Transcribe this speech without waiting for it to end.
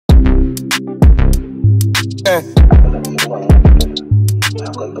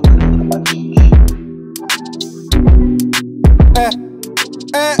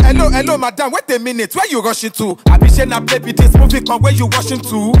Hello, madam, wait a minute, where you rushing to? I be saying I play with this movie con where you rushing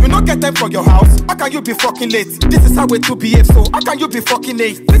to? You not get time for your house, how can you be fucking late? This is how we to behave, so how can you be fucking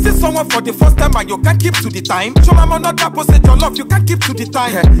late? This is someone for the first time and you can't keep to the time. Show my mama that post your love, you can't keep to the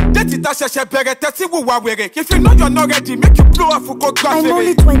time. If you know you're not ready, make you blow off. I'm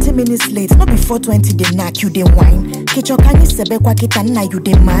only 20 minutes late, not before 20 they knock, you they whine. Kichokani sebekwa kitana, you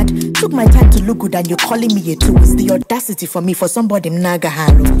they mad. Took my time to look good and you're calling me a two. It's the audacity for me for somebody mnaga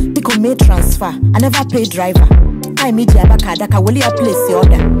halo. Because made transfer, I never pay driver. I meet you back at will you place the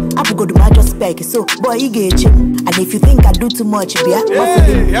order? I will go to my just spec, so boy you get you. And if you think I do too much, be a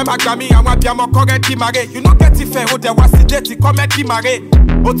yeah, my grammy, I want to correct mare. You know get it fair, there was a dirty comedy mare.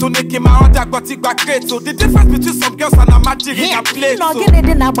 Otoneke my order got it back great. So the difference between some girls and a magic in a place. No, get it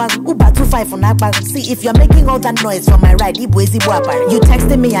in Uber 25 on Uber. See if you're making all that noise from my ride, you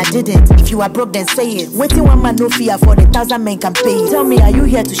texted me, I didn't. If you are broke, then say it. Waiting one man no fear for the 1,000 men can pay. Tell me, are you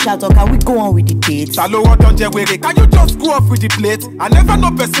here to shout or can we go on with the date? Can you just go off with the plate? I never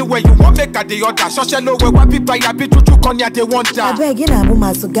know person where you won't make a day order. Shoshelo where what people ya be to konya they want that. I beg you now,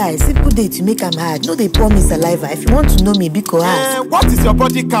 woman, so guys, simple day to make them hard. No, they promise saliva. If you want to know me, because what is your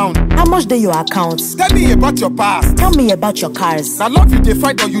body count? How much they your account? Tell me about your past. Tell me about your cars. Now love you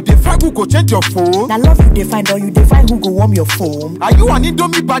define or you define who go change your phone. Now love you define or you define who go warm your phone. Are you an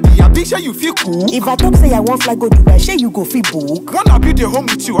Indomie body? I think sure you feel cool. If I talk say I want fly go Dubai, share you go free book. Wanna be the home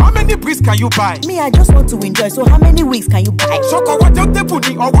with you? How many bricks can you buy? Me, I just want to enjoy. So how many weeks can you buy? Shoko, what your table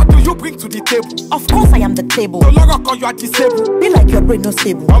or what do you bring to the table? Of course I am the table. So long call you are disabled. Be like your brain no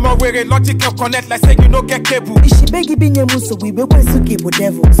stable. I'm aware logic can connect like say you no get cable. Is she begging be your so we be going to cable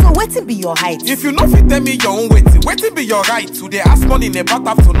devil. So waiting be your height. If you know fit tell me your own waiting be your right. Today ask money in about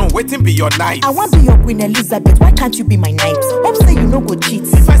afternoon, waiting be your night. I want be your Queen Elizabeth, why can't you be my knight? Hope say you no go cheat.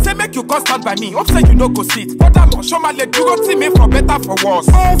 If I say make you come stand by me, hope say you no go sit. But I'm show my leg, you go see me for better for worse.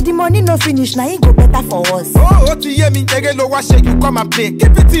 If the money no finish, now it go better for us. Oh, to hear me, low wash you come and play.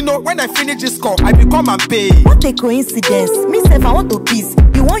 Keep it in, when I finish this call, I become and pay. What a coincidence. Me self, I want to peace.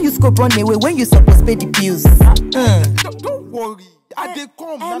 You want you scope run away when you supposed pay the bills. Don't worry. I dey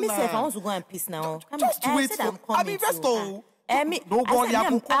come now. Me self, I want to go and peace now. Just wait for me. Let's go. I'm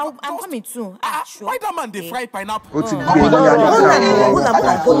coming too. Why that man they fry pineapple?